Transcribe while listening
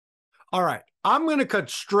All right, I'm going to cut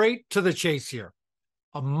straight to the chase here.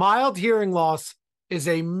 A mild hearing loss is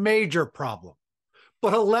a major problem.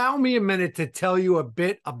 But allow me a minute to tell you a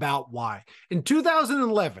bit about why. In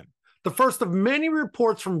 2011, the first of many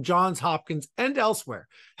reports from Johns Hopkins and elsewhere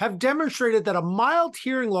have demonstrated that a mild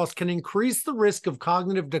hearing loss can increase the risk of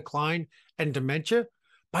cognitive decline and dementia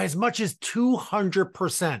by as much as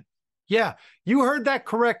 200%. Yeah, you heard that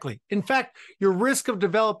correctly. In fact, your risk of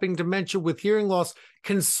developing dementia with hearing loss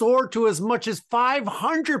can soar to as much as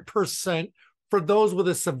 500% for those with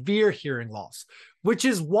a severe hearing loss, which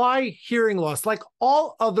is why hearing loss, like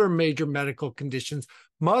all other major medical conditions,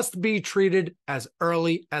 must be treated as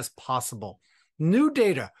early as possible. New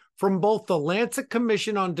data from both the Lancet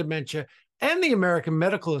Commission on Dementia and the American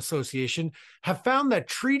Medical Association have found that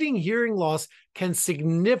treating hearing loss can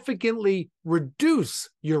significantly reduce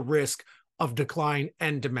your risk of decline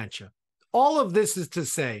and dementia. All of this is to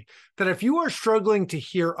say that if you are struggling to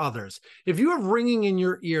hear others, if you have ringing in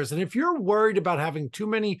your ears, and if you're worried about having too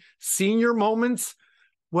many senior moments,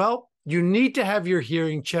 well, you need to have your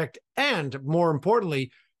hearing checked. And more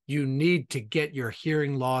importantly, you need to get your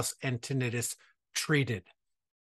hearing loss and tinnitus treated.